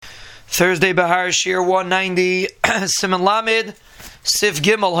Thursday Bahar Shir 190 Siman Lamed Sif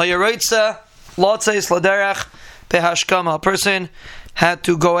Gimel Hayaroitza Lotzeis Laderach Behashkama. A person had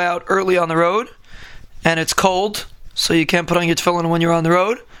to go out early on the road and it's cold, so you can't put on your tefillin when you're on the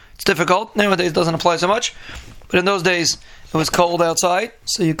road. It's difficult. Nowadays it doesn't apply so much, but in those days it was cold outside,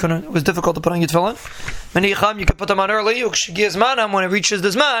 so it was difficult to put on your tefillin. Menicham, you can put them on early. When it reaches the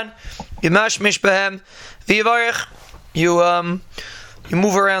zman, you mashmish behem v'yivarech. You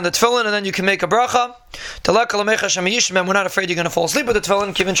move around the tefillin and then you can make a bracha. We're not afraid you're going to fall asleep with the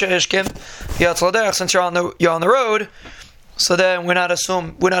tefillin. Since you're on the road, so then we're not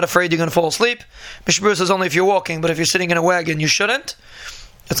afraid you're going to fall asleep. Mishabur says only if you're walking, but if you're sitting in a wagon, you shouldn't.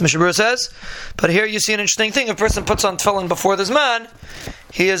 That's what Mishabur says. But here you see an interesting thing. If a person puts on tefillin before the zman,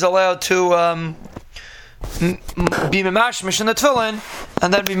 he is allowed to be memashmish in the tefillin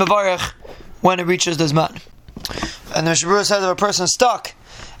and then be mevarech when it reaches the zman. And the Mishabur says if a person is stuck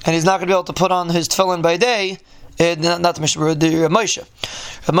and he's not going to be able to put on his tefillin by day, not the Mishabur, the Moshe.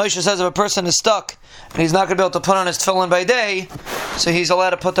 Moshe says if a person is stuck and he's not going to be able to put on his tefillin by day, so he's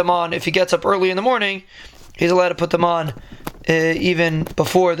allowed to put them on. If he gets up early in the morning, he's allowed to put them on even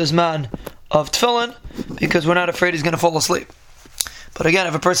before the zman of tefillin, because we're not afraid he's going to fall asleep. But again,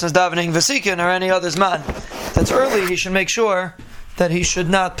 if a person is davening vesikin or any other zman that's early, he should make sure that he should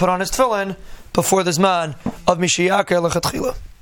not put on his tefillin before the zman of Mishiyakar lechatchila.